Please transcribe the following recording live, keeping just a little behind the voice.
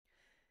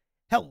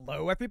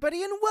Hello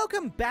everybody and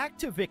welcome back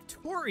to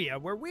Victoria,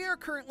 where we are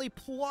currently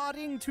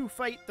plotting to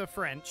fight the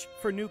French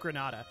for New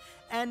Granada,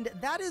 and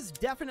that is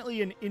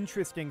definitely an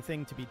interesting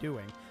thing to be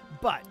doing.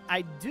 But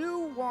I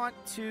do want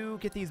to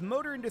get these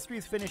motor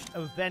industries finished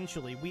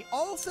eventually. We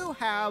also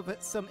have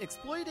some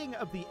exploiting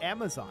of the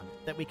Amazon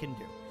that we can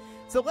do.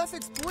 So let's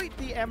exploit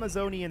the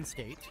Amazonian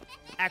state.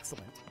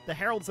 Excellent. The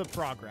Heralds of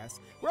Progress.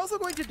 We're also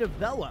going to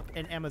develop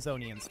an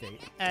Amazonian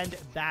state, and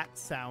that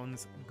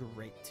sounds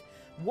great.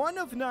 1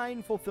 of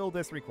 9 fulfill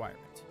this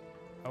requirement.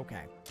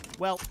 Okay.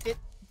 Well, it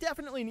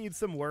definitely needs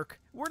some work.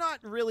 We're not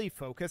really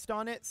focused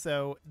on it,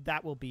 so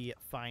that will be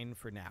fine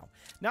for now.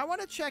 Now I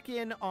want to check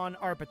in on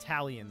our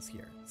battalions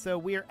here. So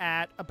we're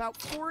at about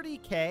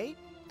 40k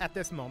at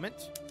this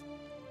moment.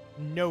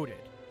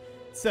 Noted.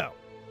 So,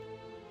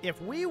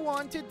 if we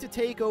wanted to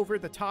take over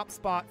the top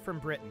spot from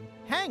Britain,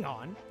 hang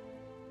on.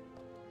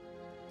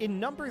 In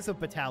numbers of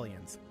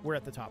battalions, we're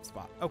at the top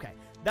spot. Okay,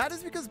 that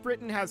is because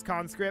Britain has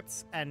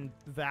conscripts and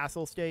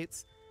vassal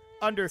states.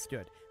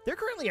 Understood. They're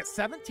currently at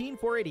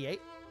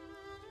 17,488.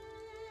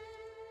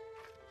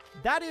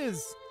 That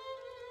is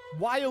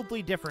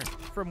wildly different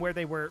from where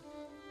they were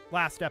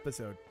last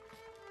episode.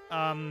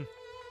 I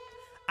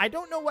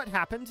don't know what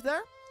happened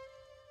there.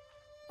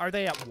 Are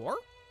they at war?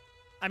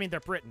 I mean,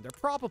 they're Britain. They're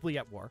probably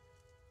at war.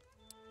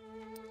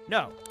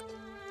 No.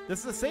 This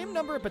is the same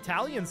number of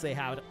battalions they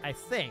had, I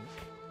think.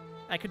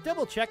 I could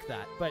double check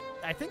that, but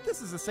I think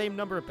this is the same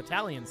number of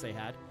battalions they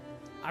had.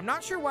 I'm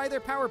not sure why their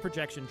power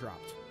projection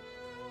dropped.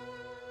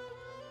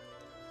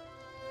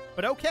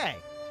 But okay.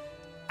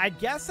 I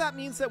guess that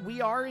means that we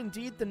are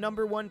indeed the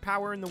 #1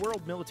 power in the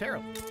world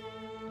militarily.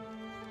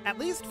 At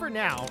least for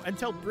now,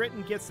 until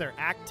Britain gets their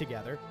act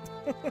together.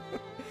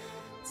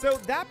 So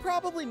that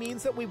probably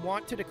means that we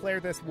want to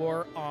declare this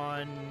war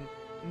on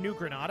New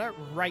Granada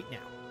right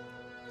now.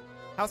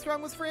 How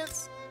strong was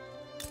France?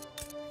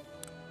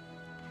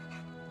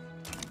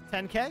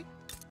 10k?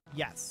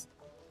 Yes.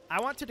 I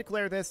want to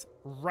declare this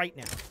right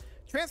now.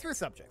 Transfer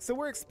subject. So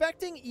we're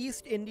expecting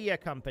East India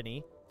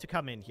Company to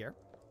come in here.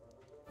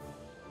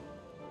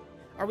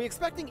 Are we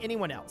expecting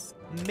anyone else?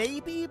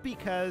 Maybe,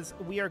 because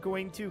we are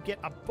going to get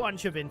a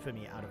bunch of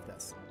infamy out of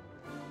this.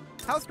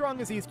 How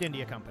strong is East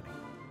India Company?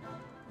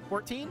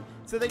 14?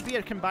 So they'd be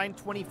a combined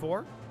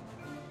 24?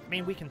 I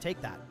mean, we can take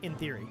that, in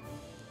theory.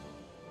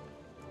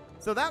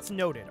 So that's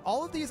noted.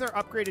 All of these are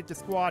upgraded to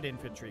squad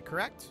infantry,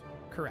 correct?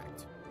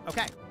 Correct.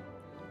 Okay.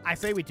 I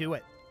say we do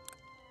it.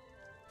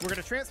 We're going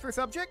to transfer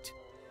subject.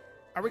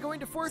 Are we going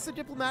to force a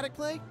diplomatic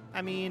play?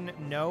 I mean,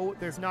 no,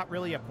 there's not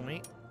really a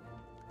point.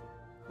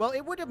 Well,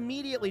 it would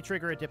immediately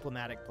trigger a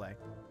diplomatic play.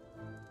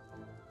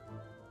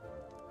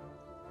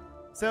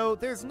 So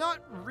there's not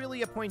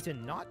really a point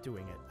in not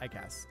doing it, I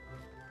guess.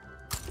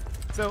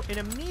 So an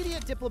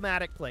immediate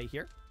diplomatic play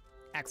here.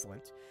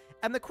 Excellent.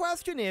 And the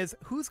question is,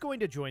 who's going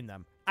to join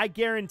them? I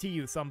guarantee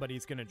you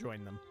somebody's going to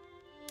join them.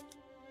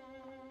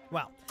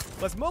 Well,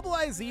 let's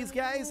mobilize these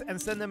guys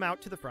and send them out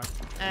to the front.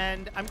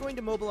 And I'm going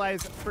to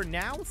mobilize, for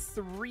now,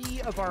 3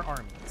 of our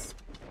armies.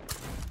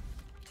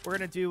 We're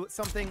going to do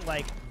something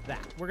like that.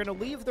 We're going to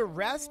leave the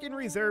rest in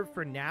reserve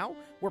for now.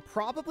 We're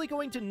probably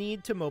going to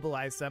need to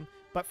mobilize them,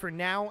 but for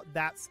now,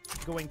 that's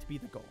going to be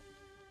the goal.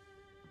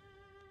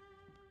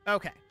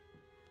 Okay.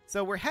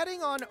 So we're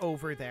heading on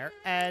over there,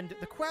 and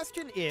the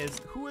question is,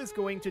 who is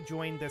going to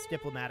join this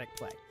diplomatic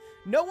play?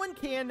 No one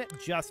can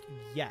just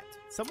yet.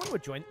 Someone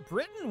would join.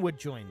 Britain would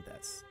join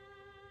this.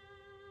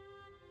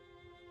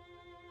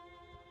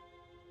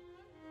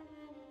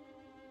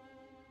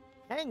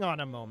 Hang on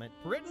a moment.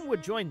 Britain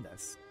would join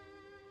this.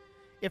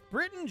 If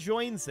Britain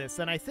joins this,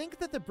 then I think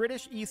that the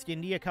British East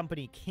India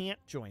Company can't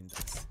join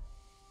this.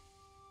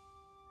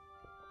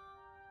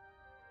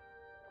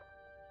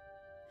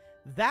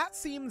 That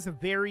seems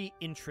very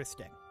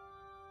interesting.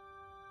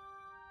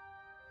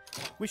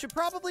 We should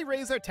probably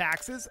raise our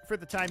taxes for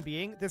the time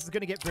being. This is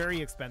going to get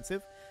very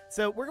expensive.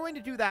 So we're going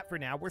to do that for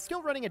now. We're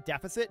still running a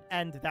deficit,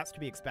 and that's to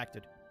be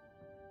expected.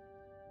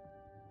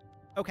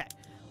 Okay,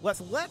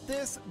 let's let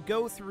this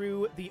go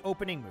through the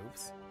opening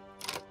moves.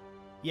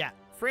 Yeah,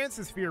 France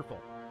is fearful.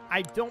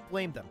 I don't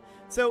blame them.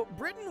 So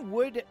Britain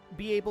would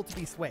be able to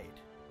be swayed.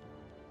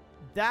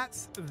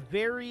 That's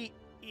very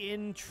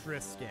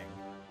interesting.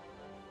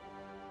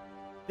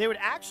 They would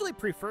actually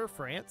prefer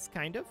France,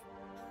 kind of.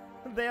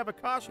 They have a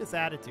cautious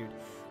attitude.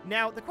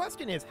 Now, the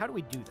question is, how do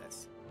we do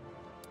this?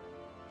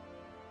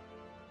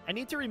 I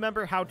need to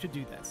remember how to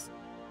do this.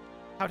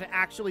 How to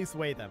actually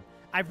sway them.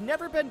 I've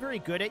never been very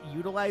good at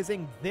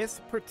utilizing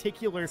this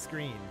particular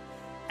screen.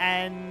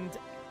 And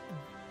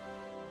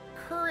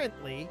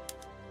currently...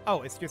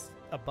 Oh, it's just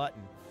a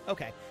button.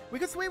 Okay. We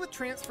could sway with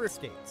transfer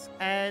states.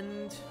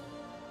 And...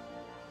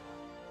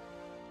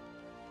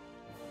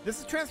 this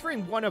is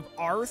transferring one of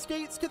our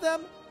states to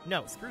them?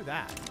 No, screw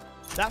that.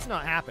 That's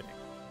not happening.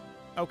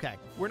 Okay,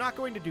 we're not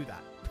going to do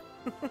that.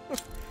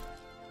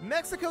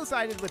 Mexico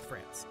sided with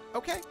France.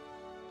 Okay.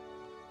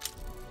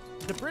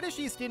 The British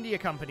East India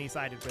Company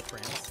sided with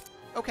France.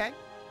 Okay.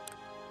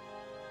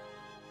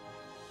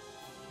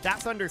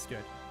 That's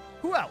understood.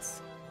 Who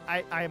else?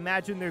 I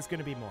imagine there's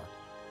going to be more.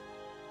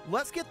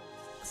 Let's get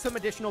some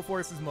additional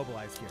forces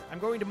mobilized here. I'm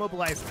going to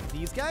mobilize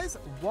these guys.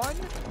 1,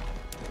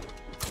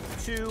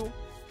 2,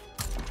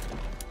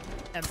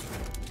 and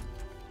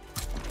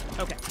 3.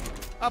 Okay,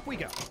 up we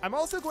go. I'm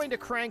also going to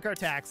crank our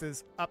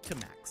taxes up to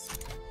max.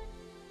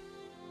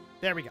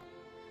 There we go.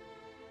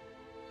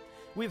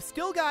 We've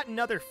still got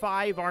another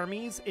 5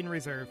 armies in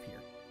reserve here.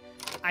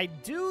 I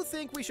do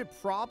think we should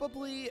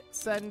probably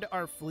send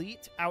our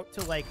fleet out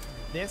to, like,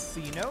 this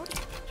sea node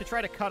to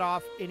try to cut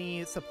off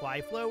any supply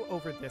flow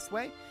over this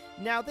way.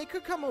 Now, they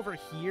could come over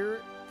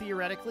here,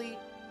 theoretically.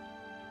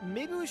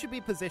 Maybe we should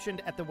be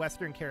positioned at the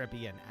Western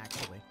Caribbean,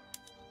 actually.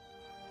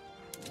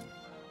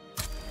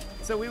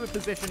 So we would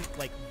position,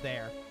 like,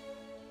 there.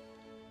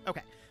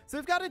 Okay, so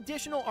we've got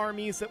additional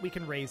armies that we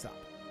can raise up.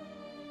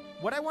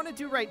 What I want to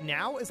do right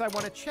now is I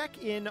want to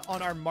check in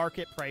on our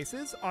market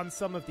prices on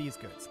some of these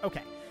goods.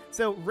 Okay,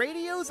 so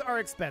radios are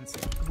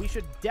expensive. We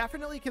should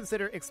definitely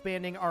consider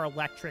expanding our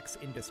electrics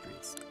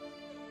industries.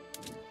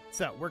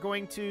 So we're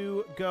going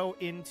to go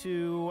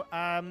into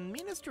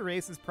Minas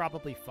Gerais is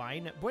probably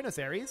fine. Buenos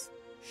Aires,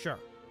 sure.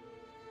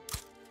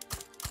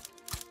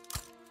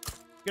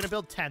 Gonna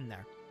build 10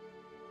 there.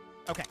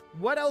 Okay,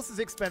 what else is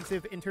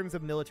expensive in terms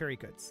of military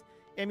goods?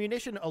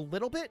 Ammunition a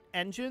little bit.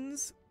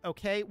 Engines,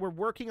 okay, we're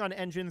working on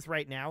engines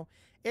right now.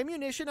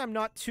 Ammunition I'm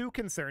not too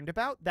concerned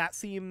about. That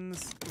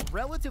seems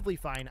relatively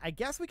fine. I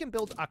guess we can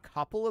build a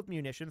couple of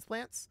munitions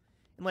plants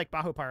in, like,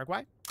 Bajo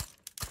Paraguay.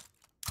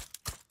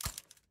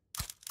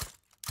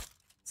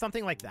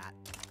 Something like that.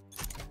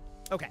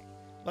 Okay,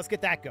 let's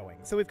get that going.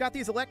 So we've got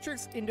these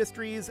electrics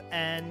industries,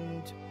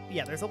 and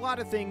yeah, there's a lot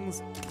of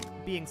things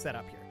being set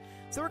up here.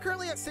 So we're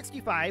currently at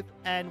 65,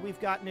 and we've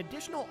got an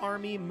additional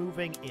army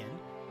moving in.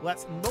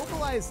 Let's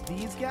mobilize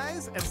these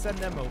guys and send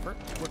them over.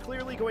 We're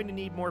clearly going to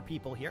need more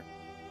people here.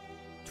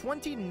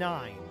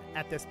 29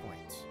 at this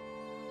point.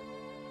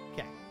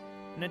 Okay.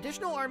 An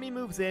additional army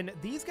moves in.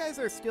 These guys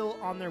are still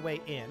on their way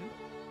in.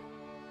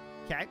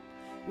 Okay.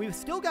 We've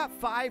still got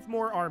 5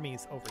 more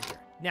armies over here.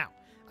 Now,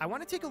 I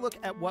want to take a look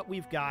at what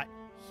we've got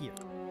here.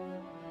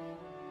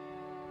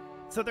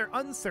 So they're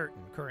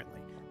uncertain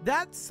currently.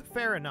 That's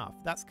fair enough.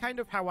 That's kind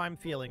of how I'm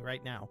feeling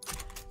right now.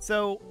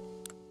 So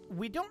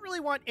we don't really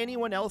want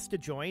anyone else to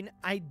join.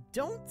 I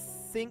don't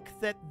think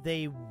that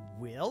they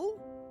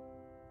will.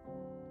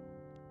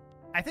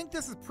 I think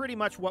this is pretty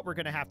much what we're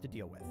going to have to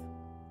deal with.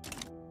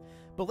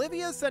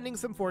 Bolivia is sending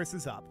some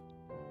forces up.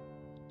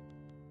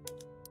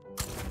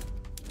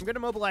 I'm going to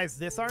mobilize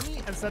this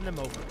army and send them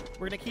over.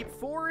 We're going to keep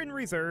 4 in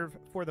reserve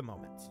for the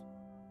moment.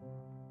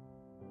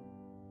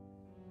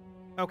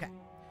 Okay.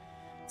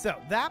 So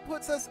that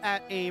puts us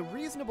at a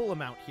reasonable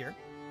amount here.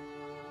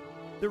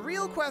 The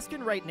real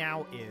question right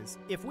now is,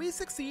 if we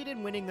succeed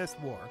in winning this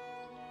war,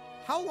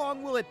 how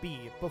long will it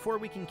be before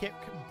we can kick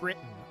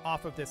Britain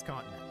off of this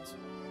continent?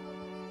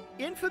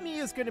 Infamy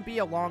is going to be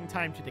a long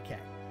time to decay.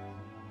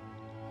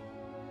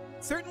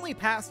 Certainly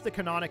past the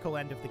canonical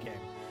end of the game.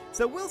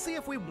 So we'll see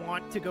if we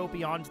want to go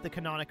beyond the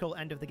canonical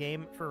end of the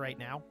game for right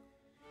now.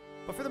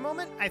 But for the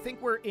moment, I think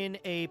we're in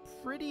a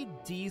pretty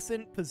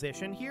decent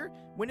position here.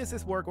 When is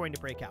this war going to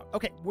break out?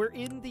 Okay, we're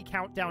in the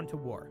countdown to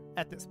war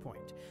at this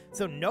point.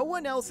 So no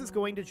one else is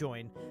going to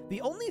join. The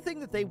only thing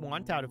that they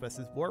want out of us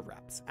is war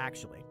reps,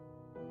 actually.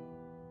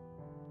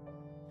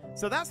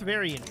 So that's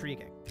very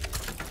intriguing.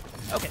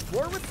 Okay,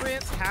 war with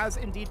France has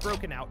indeed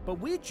broken out, but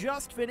we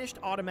just finished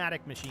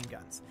automatic machine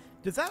guns.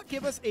 Does that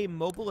give us a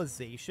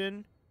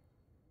mobilization?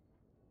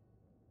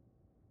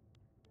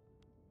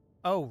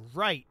 Oh,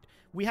 right.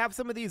 We have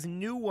some of these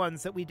new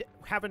ones that we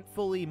haven't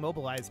fully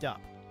mobilized up.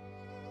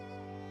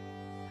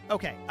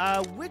 Okay,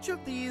 which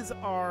of these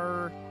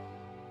are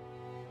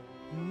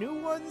new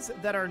ones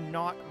that are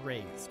not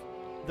raised?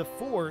 The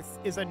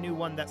 4th is a new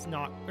one that's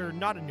not, or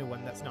not a new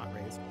one that's not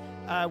raised.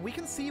 We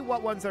can see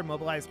what ones are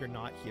mobilized or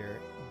not here.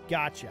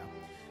 Gotcha.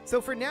 So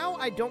for now,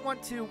 I don't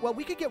want to, well,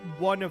 we could get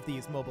one of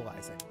these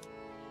mobilizing.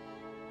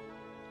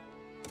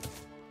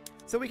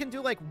 So we can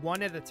do like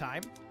one at a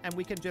time, and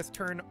we can just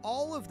turn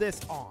all of this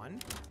on.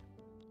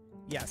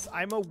 Yes,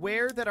 I'm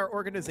aware that our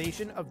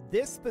organization of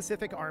this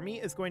specific army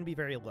is going to be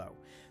very low.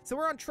 So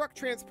we're on truck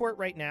transport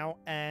right now,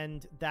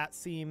 and that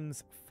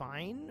seems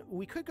fine.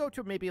 We could go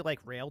to maybe like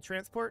rail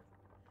transport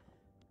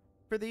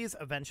for these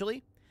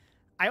eventually.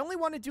 I only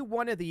want to do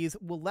one of these.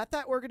 We'll let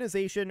that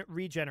organization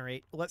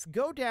regenerate. Let's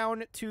go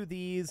down to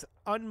these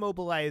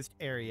unmobilized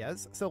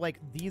areas. So like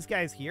these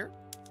guys here.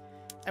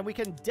 And we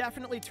can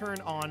definitely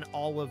turn on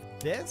all of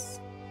this.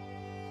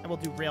 And we'll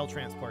do rail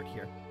transport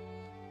here.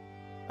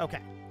 Okay.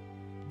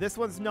 This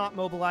one's not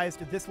mobilized.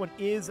 This one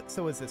is,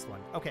 so is this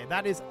one. Okay,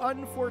 that is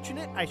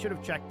unfortunate. I should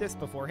have checked this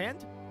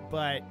beforehand,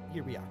 but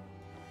here we are.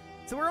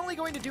 So we're only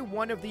going to do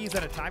one of these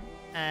at a time,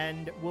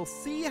 and we'll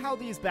see how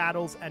these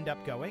battles end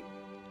up going.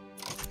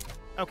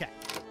 Okay.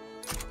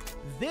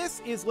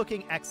 This is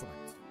looking excellent.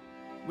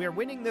 We are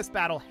winning this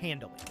battle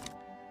handily.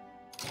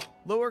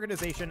 Low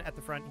organization at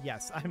the front.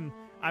 Yes,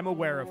 I'm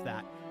aware of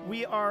that.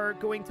 We are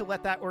going to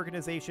let that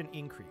organization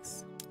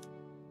increase.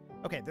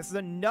 Okay, this is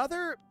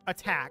another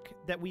attack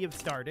that we have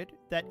started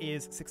that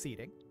is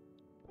succeeding.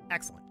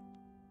 Excellent.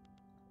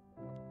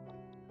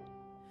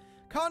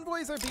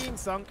 Convoys are being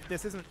sunk.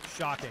 This isn't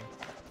shocking.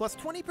 Plus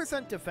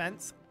 20%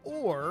 defense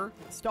or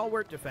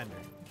stalwart defender.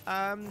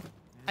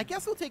 I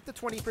guess we'll take the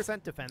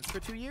 20% defense for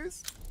 2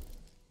 years.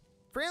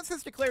 France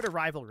has declared a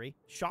rivalry.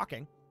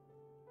 Shocking.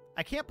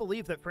 I can't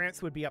believe that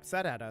France would be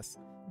upset at us.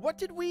 What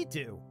did we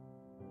do?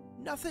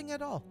 Nothing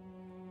at all.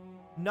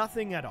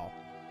 Nothing at all.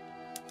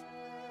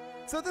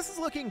 So this is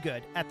looking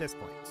good at this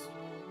point.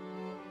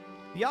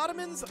 The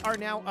Ottomans are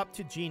now up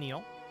to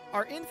genial.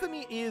 Our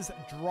infamy is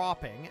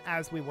dropping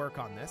as we work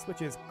on this,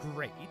 which is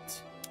great.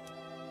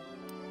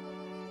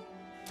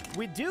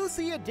 We do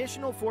see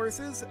additional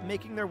forces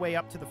making their way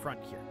up to the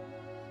front here.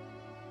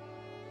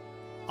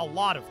 A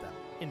lot of them,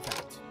 in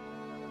fact.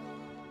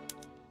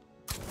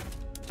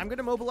 I'm going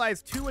to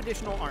mobilize 2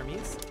 additional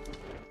armies.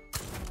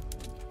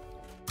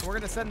 We're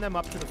going to send them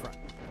up to the front.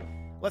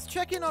 Let's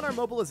check in on our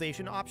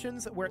mobilization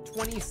options. We're at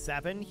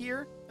 27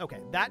 here. Okay,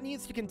 that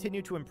needs to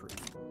continue to improve.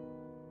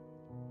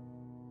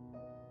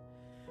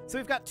 So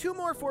we've got 2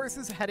 more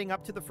forces heading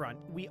up to the front.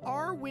 We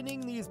are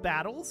winning these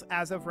battles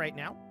as of right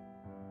now.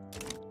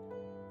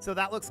 So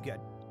that looks good.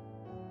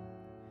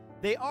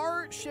 They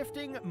are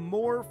shifting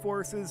more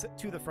forces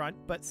to the front,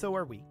 but so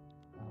are we.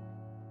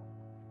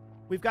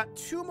 We've got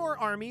 2 more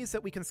armies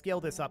that we can scale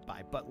this up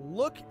by, but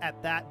look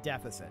at that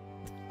deficit.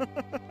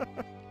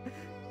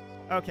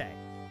 Okay,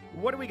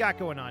 what do we got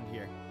going on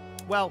here?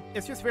 Well,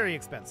 it's just very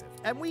expensive,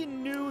 and we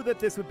knew that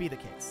this would be the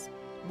case.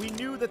 We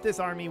knew that this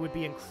army would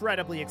be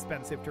incredibly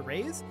expensive to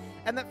raise,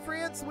 and that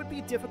France would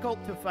be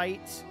difficult to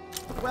fight.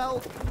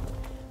 Well,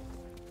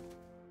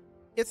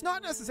 it's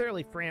not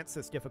necessarily France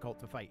that's difficult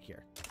to fight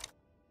here.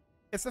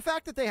 It's the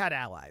fact that they had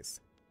allies.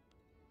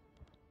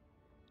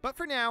 But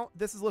for now,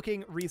 this is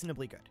looking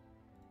reasonably good.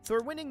 So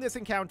we're winning this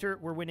encounter.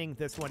 We're winning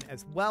this one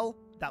as well.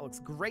 That looks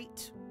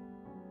great.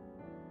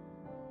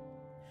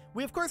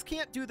 We, of course,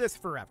 can't do this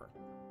forever.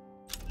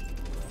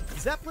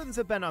 Zeppelins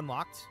have been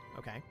unlocked.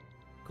 Okay,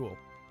 cool.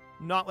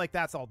 Not like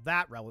that's all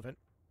that relevant.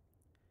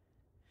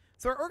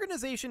 So our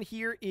organization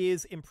here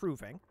is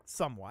improving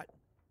somewhat.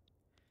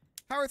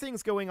 How are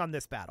things going on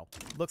this battle?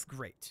 Looks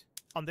great.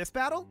 On this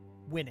battle,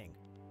 winning.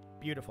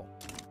 Beautiful.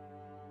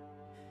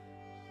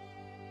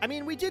 I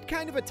mean, we did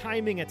kind of a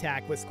timing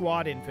attack with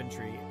squad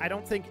infantry. I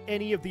don't think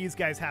any of these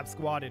guys have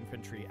squad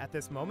infantry at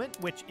this moment,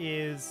 which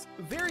is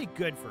very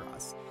good for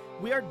us.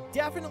 We are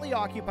definitely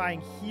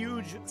occupying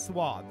huge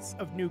swaths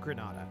of New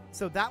Granada,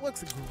 so that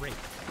looks great.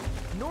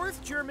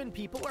 North German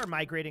people are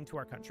migrating to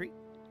our country.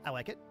 I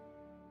like it.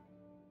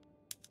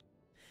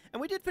 And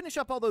we did finish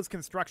up all those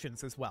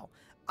constructions as well.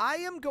 I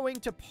am going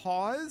to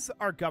pause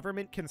our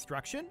government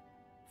construction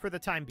for the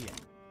time being.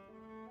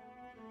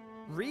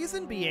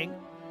 Reason being,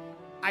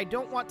 I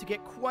don't want to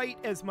get quite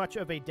as much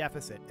of a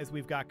deficit as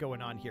we've got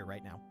going on here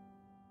right now.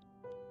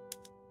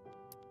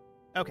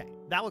 Okay,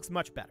 that looks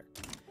much better.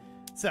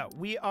 So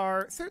we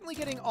are certainly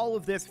getting all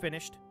of this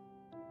finished.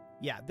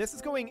 Yeah, this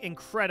is going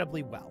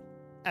incredibly well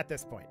at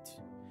this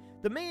point.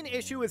 The main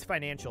issue is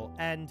financial,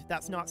 and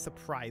that's not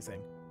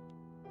surprising.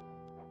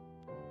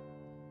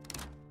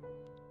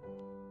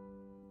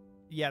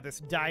 Yeah, this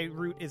die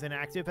route is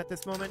inactive at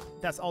this moment.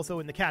 That's also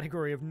in the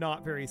category of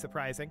not very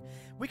surprising.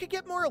 We could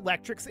get more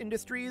electrics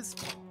industries.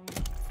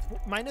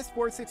 Minus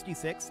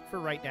 466 for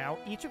right now.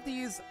 Each of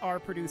these are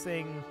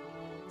producing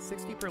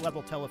 60 per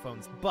level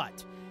telephones,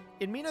 but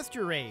in Minas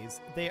Gerais,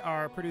 they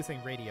are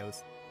producing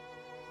radios.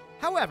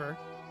 However,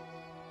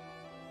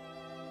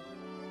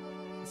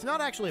 it's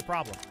not actually a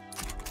problem.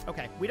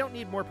 Okay, we don't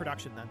need more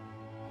production then.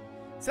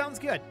 Sounds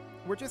good.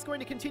 We're just going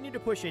to continue to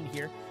push in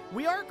here.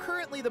 We are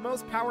currently the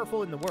most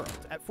powerful in the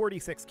world at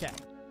 46k.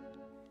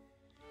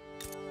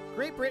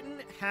 Great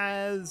Britain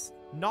has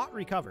not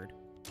recovered.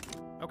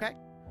 Okay,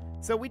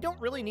 so we don't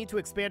really need to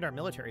expand our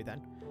military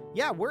then.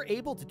 Yeah, we're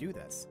able to do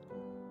this.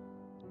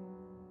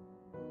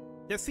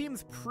 This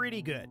seems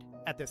pretty good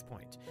at this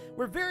point.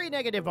 We're very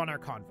negative on our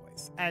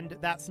convoys, and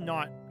that's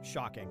not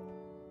shocking.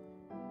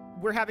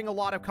 We're having a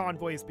lot of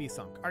convoys be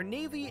sunk. Our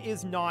navy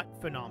is not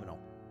phenomenal,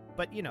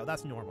 but you know,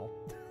 that's normal.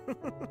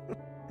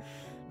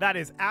 That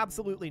is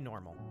absolutely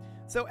normal.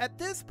 So at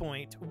this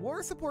point,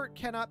 war support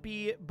cannot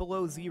be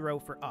below 0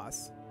 for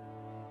us.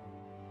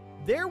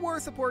 Their war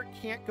support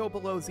can't go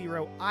below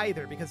 0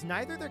 either, because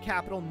neither their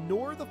capital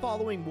nor the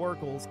following war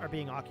goals are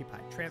being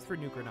occupied. Transfer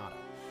New Granada.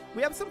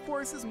 We have some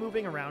forces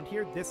moving around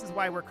here. This is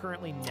why we're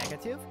currently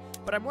negative,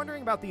 but I'm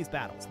wondering about these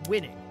battles.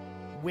 Winning,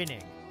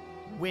 winning,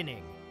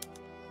 winning.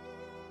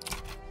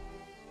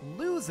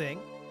 Losing.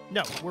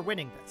 No, we're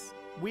winning this.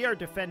 We are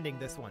defending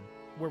this one.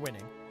 We're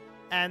winning.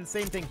 And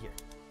same thing here.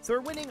 So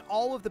we're winning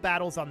all of the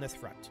battles on this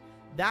front.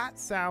 That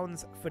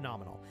sounds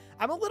phenomenal.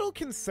 I'm a little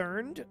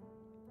concerned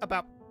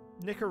about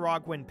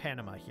Nicaragua and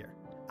Panama here.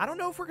 I don't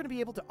know if we're going to be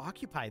able to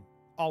occupy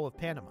all of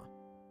Panama.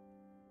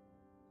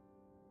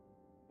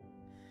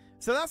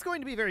 So that's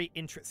going to be very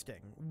interesting.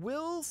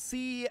 We'll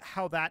see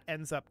how that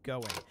ends up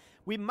going.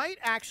 We might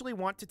actually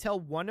want to tell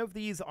one of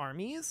these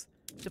armies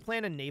to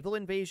plan a naval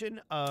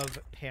invasion of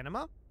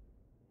Panama.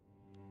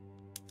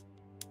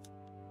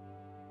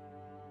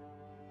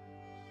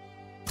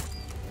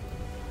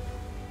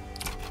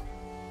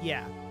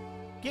 Yeah.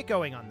 Get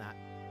going on that.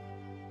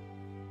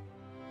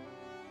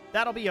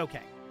 That'll be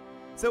okay.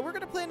 So we're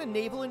going to plan a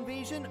naval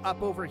invasion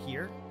up over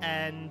here,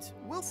 and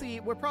we'll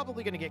see. We're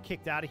probably going to get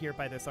kicked out of here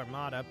by this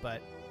armada,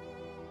 but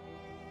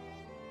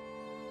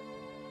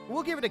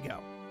we'll give it a go.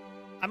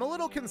 I'm a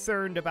little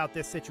concerned about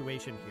this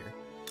situation here.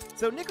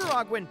 So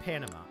Nicaragua and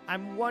Panama.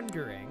 I'm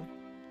wondering...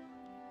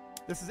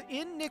 This is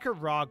in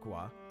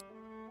Nicaragua.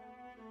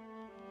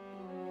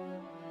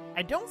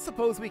 I don't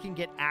suppose we can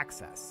get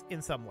access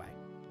in some way.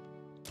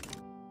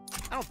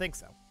 I don't think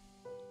so.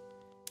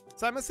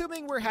 So I'm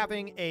assuming we're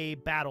having a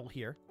battle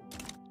here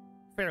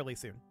fairly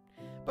soon.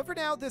 But for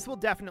now, this will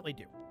definitely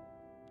do.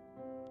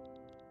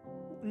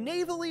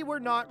 Navally, we're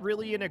not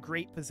really in a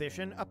great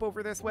position up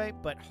over this way,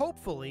 but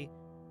hopefully...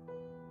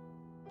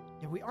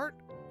 Yeah, we aren't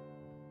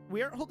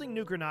holding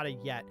New Granada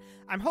yet.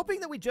 I'm hoping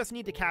that we just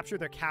need to capture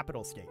their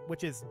capital state,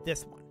 which is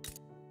this one.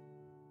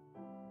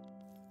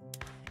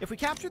 If we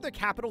capture the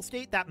capital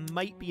state, that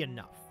might be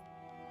enough.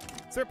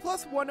 So we're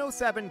plus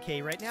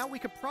 107k right now. We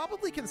could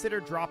probably consider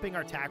dropping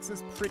our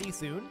taxes pretty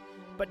soon,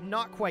 but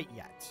not quite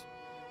yet.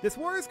 This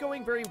war is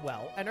going very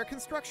well, and our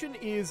construction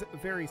is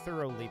very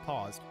thoroughly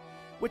paused,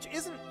 which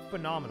isn't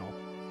phenomenal.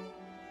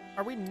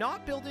 Are we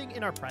not building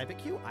in our private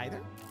queue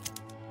either?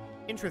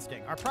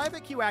 Interesting. Our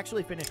private queue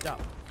actually finished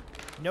up.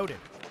 Noted.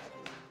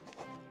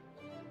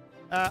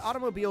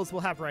 Automobiles will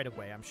have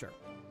right-of-way, I'm sure.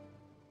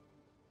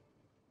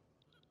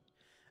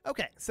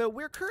 Okay, so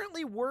we're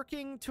currently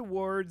working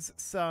towards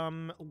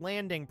some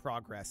landing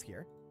progress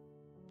here.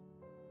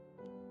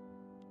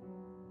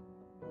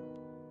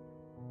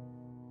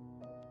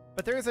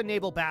 But there is a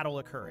naval battle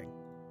occurring.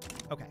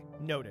 Okay,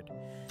 noted.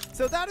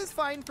 So that is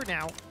fine for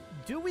now.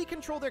 Do we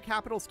control their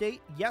capital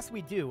state? Yes,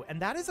 we do,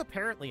 and that is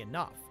apparently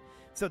enough.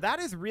 So that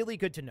is really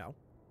good to know.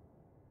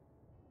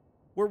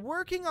 We're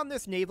working on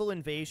this naval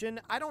invasion.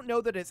 I don't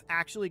know that it's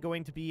actually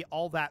going to be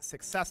all that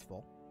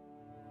successful.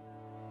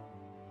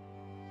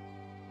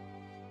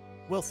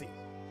 We'll see.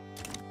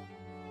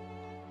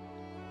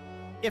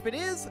 If it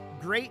is,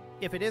 great.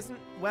 If it isn't,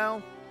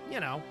 well, you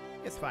know,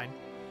 it's fine.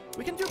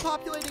 We can do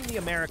populating the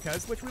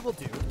Americas, which we will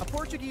do. A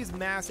Portuguese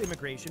mass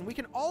immigration. We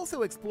can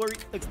also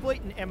exploit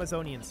an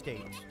Amazonian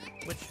state,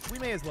 which we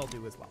may as well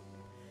do as well.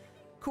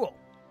 Cool.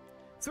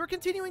 So we're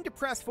continuing to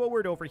press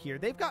forward over here.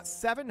 They've got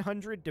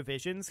 700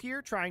 divisions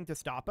here trying to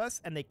stop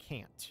us, and they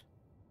can't.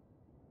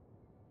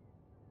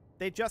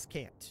 They just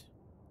can't.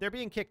 They're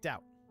being kicked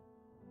out.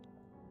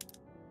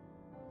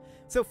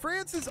 So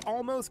France is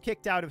almost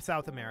kicked out of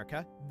South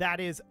America. That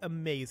is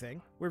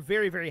amazing. We're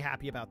very, very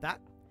happy about that.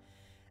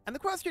 And the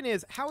question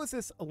is, how is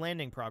this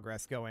landing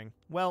progress going?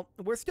 Well,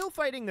 we're still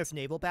fighting this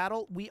naval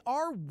battle. We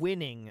are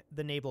winning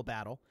the naval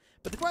battle,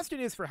 but the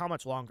question is for how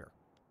much longer?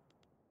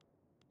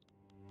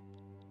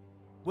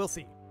 We'll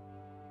see.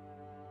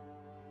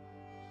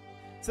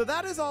 So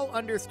that is all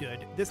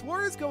understood. This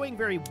war is going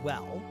very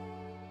well.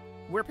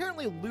 We're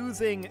apparently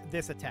losing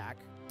this attack.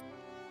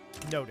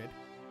 Noted.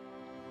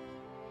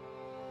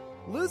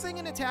 Losing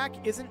an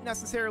attack isn't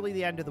necessarily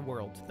the end of the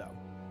world, though.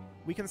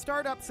 We can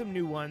start up some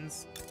new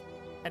ones,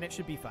 and it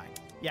should be fine.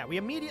 Yeah, we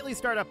immediately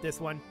start up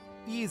this one.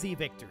 Easy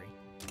victory.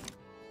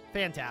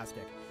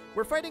 Fantastic.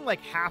 We're fighting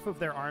like half of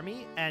their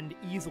army and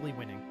easily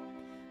winning.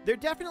 They're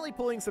definitely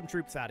pulling some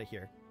troops out of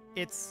here.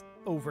 It's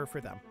over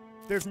for them.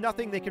 There's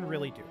nothing they can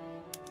really do.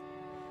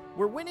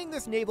 We're winning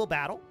this naval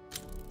battle.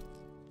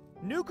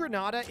 New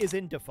Granada is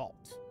in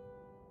default.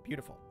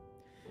 Beautiful.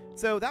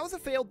 So that was a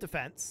failed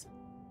defense,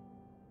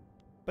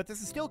 but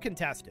this is still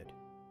contested.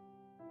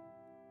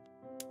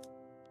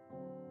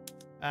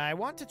 I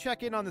want to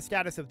check in on the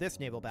status of this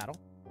naval battle.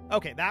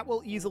 Okay, that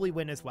will easily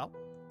win as well.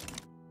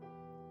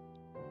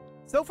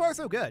 So far,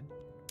 so good.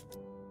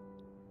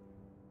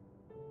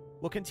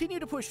 We'll continue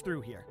to push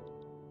through here.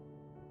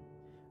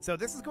 So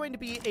this is going to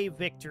be a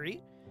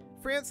victory.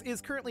 France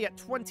is currently at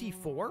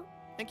 24.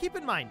 And keep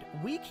in mind,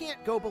 we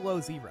can't go below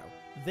 0.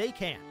 They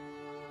can.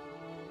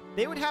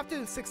 They would have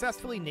to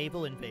successfully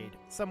naval invade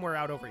somewhere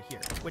out over here,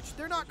 which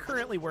they're not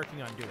currently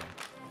working on doing.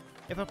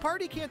 If a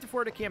party can't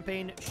afford a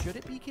campaign, should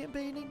it be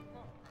campaigning?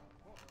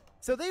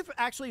 So they've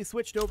actually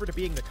switched over to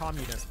being the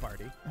Communist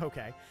Party.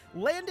 Okay.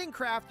 Landing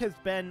craft has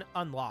been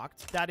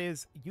unlocked. That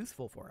is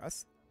useful for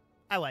us.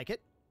 I like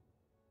it.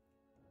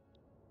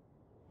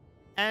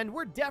 And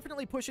we're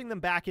definitely pushing them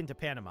back into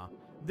Panama.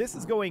 This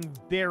is going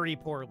very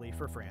poorly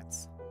for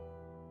France.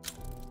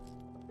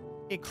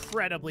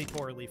 Incredibly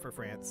poorly for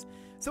France.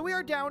 So we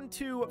are down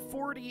to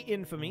 40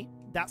 infamy.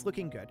 That's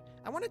looking good.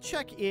 I want to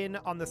check in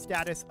on the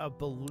status of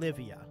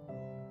Bolivia.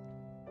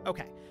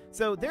 Okay,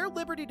 so their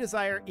liberty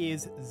desire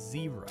is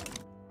 0.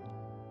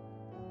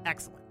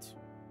 Excellent.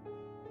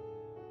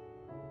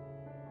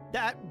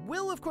 That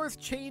will, of course,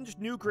 change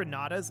New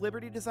Granada's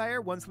liberty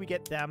desire once we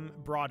get them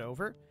brought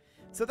over.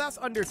 So that's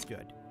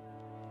understood.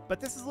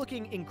 But this is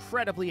looking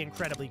incredibly,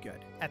 incredibly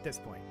good at this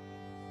point.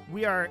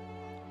 We are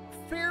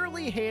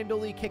fairly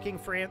handily kicking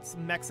France,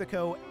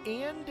 Mexico,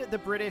 and the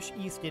British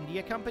East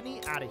India Company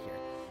out of here.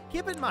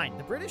 Keep in mind,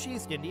 the British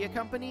East India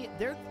Company,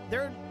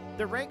 they're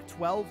rank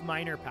 12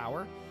 minor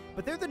power,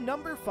 but they're the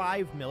number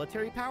 5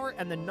 military power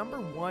and the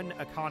number 1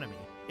 economy.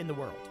 in the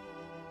world.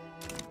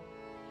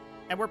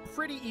 And we're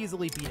pretty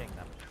easily beating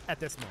them at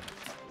this moment.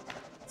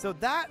 So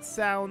that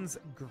sounds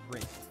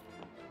great.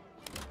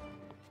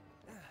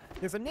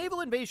 There's a naval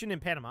invasion in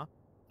Panama.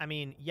 I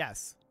mean,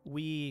 yes,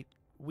 we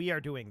are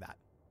doing that.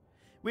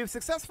 We have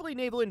successfully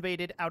naval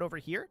invaded out over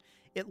here.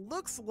 It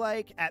looks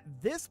like at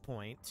this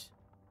point,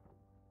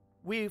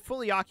 we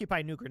fully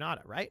occupy New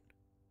Granada, right?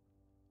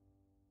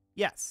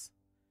 Yes.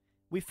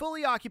 We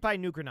fully occupy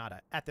New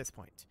Granada at this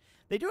point.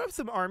 They do have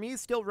some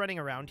armies still running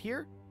around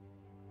here.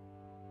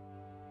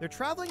 They're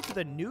traveling to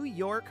the New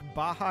York,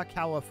 Baja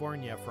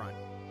California front.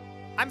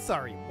 I'm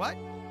sorry, what?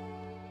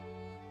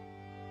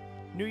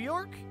 New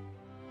York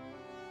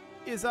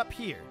is up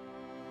here.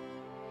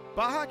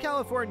 Baja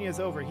California is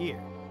over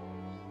here.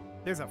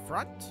 There's a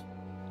front?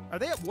 Are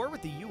they at war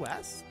with the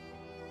U.S.?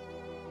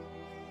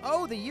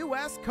 Oh, the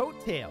U.S.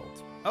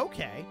 coattailed.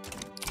 Okay.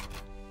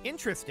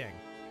 Interesting.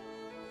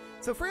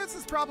 So France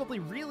is probably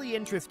really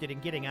interested in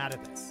getting out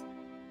of this.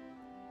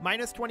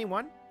 Minus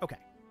 21? Okay.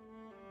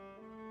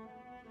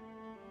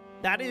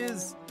 That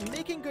is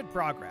making good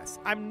progress.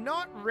 I'm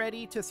not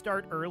ready to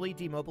start early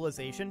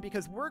demobilization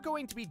because we're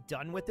going to be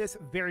done with this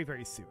very,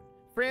 very soon.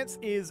 France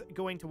is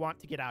going to want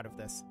to get out of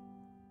this.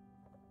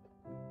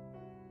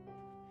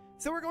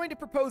 So we're going to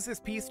propose this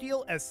peace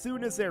deal as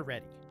soon as they're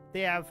ready.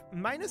 They have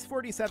minus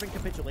 47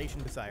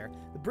 capitulation desire.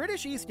 The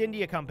British East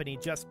India Company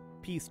just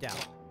peaced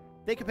out.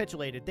 They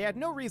capitulated. They had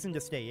no reason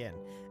to stay in,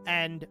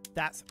 and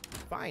that's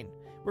fine.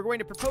 We're going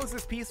to propose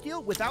this peace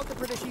deal without the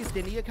British East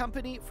India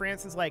Company.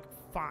 France is like,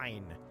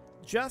 fine,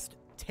 just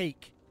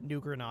take New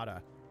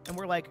Granada. And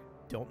we're like,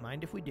 don't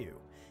mind if we do.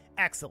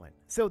 Excellent.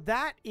 So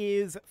that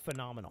is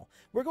phenomenal.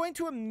 We're going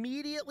to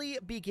immediately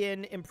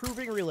begin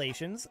improving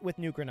relations with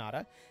New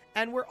Granada,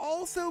 and we're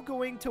also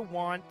going to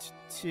want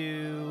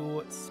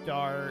to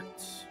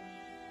start...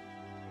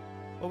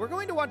 Well, we're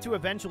going to want to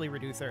eventually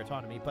reduce their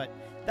autonomy, but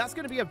that's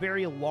going to be a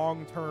very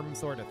long-term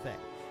sort of thing.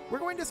 We're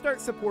going to start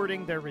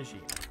supporting their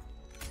regime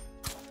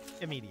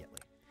immediately.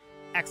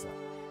 Excellent.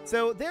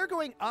 So they're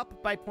going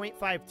up by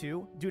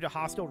 0.52 due to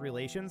hostile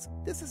relations.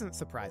 This isn't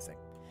surprising.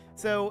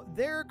 So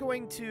they're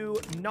going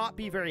to not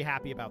be very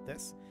happy about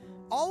this.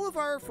 All of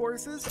our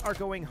forces are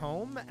going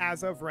home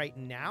as of right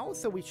now,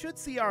 so we should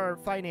see our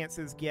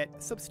finances get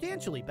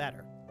substantially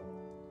better.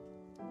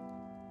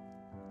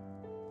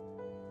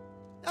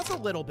 That's a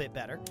little bit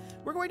better.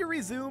 We're going to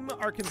resume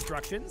our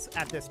constructions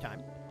at this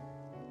time.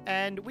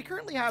 And we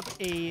currently have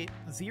a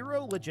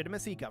 0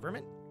 legitimacy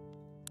government.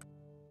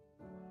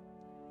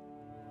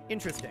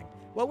 Interesting.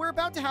 Well, we're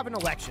about to have an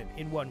election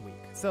in 1 week,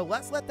 so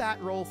let's let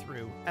that roll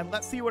through, and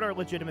let's see what our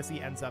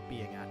legitimacy ends up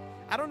being at.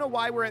 I don't know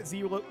why we're at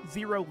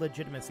zero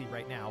legitimacy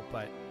right now,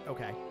 but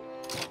okay.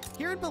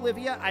 Here in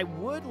Bolivia, I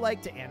would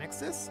like to annex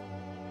this.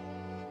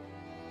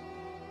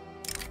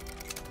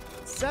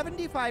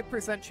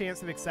 75%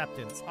 chance of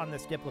acceptance on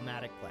this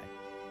diplomatic play.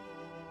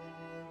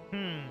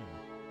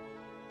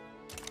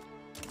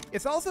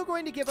 It's also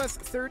going to give us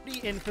 30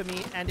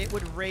 infamy, and it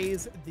would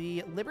raise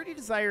the Liberty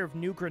Desire of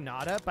New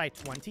Granada by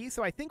 20,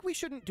 so I think we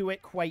shouldn't do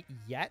it quite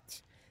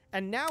yet.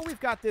 And now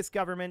we've got this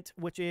government,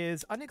 which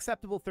is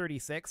unacceptable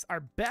 36. Our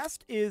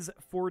best is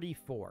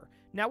 44.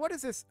 Now, what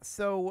is this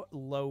so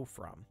low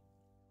from?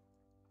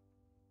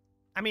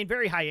 I mean,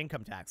 very high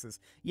income taxes.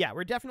 Yeah,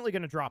 we're definitely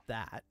going to drop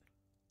that.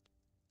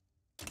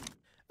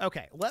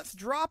 Okay, let's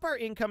drop our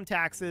income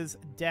taxes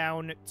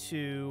down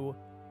to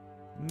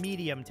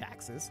medium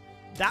taxes.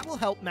 That will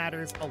help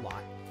matters a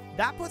lot.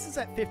 That puts us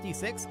at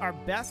 56. Our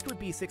best would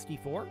be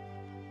 64.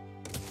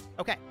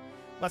 Okay,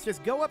 let's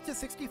just go up to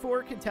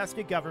 64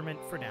 contested government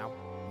for now.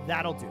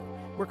 That'll do.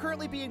 We're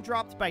currently being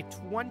dropped by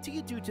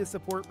 20 due to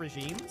support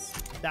regimes.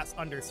 That's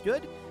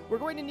understood. We're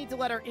going to need to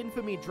let our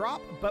infamy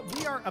drop, but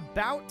we are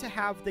about to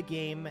have the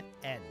game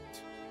end.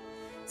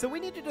 So we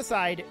need to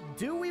decide,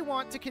 do we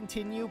want to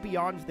continue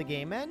beyond the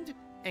game end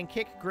and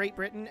kick Great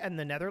Britain and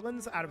the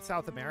Netherlands out of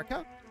South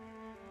America?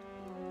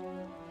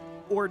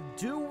 Or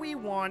do we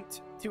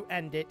want to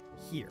end it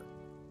here?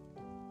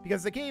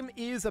 Because the game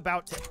is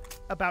about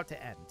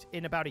to end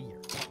in about a year.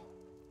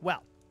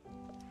 Well,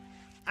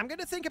 I'm going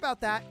to think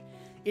about that.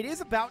 It is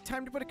about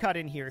time to put a cut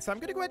in here, so I'm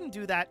going to go ahead and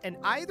do that. And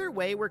either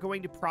way, we're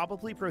going to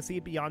probably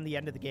proceed beyond the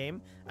end of the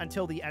game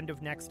until the end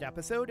of next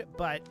episode.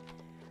 But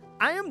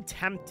I am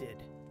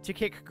tempted to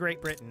kick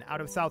Great Britain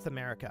out of South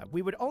America.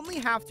 We would only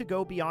have to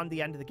go beyond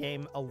the end of the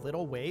game a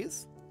little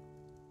ways.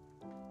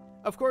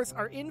 Of course,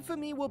 our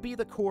infamy will be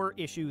the core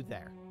issue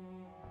there.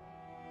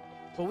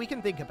 But we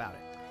can think about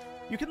it.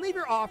 You can leave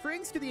your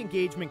offerings to the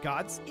engagement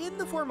gods in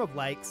the form of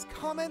likes,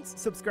 comments,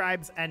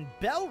 subscribes, and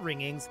bell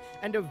ringings,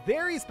 and a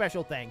very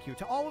special thank you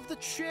to all of the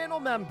channel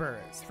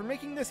members for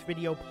making this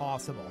video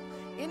possible,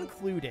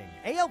 including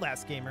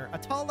ALS Gamer,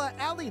 Atala,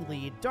 Ali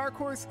Lee, Dark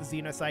Horse,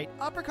 Xenocyte,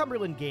 Upper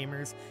Cumberland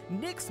Gamers,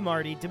 Nick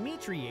Smarty,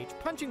 Dimitri H,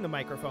 Punching the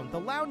Microphone, The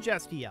Lounge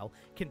STL,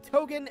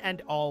 Kentogan,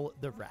 and all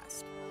the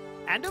rest.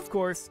 And of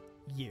course,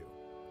 you.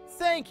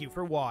 Thank you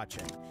for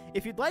watching.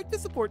 If you'd like to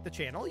support the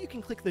channel, you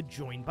can click the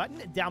join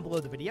button down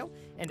below the video,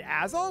 and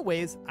as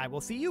always, I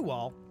will see you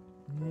all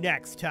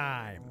next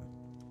time.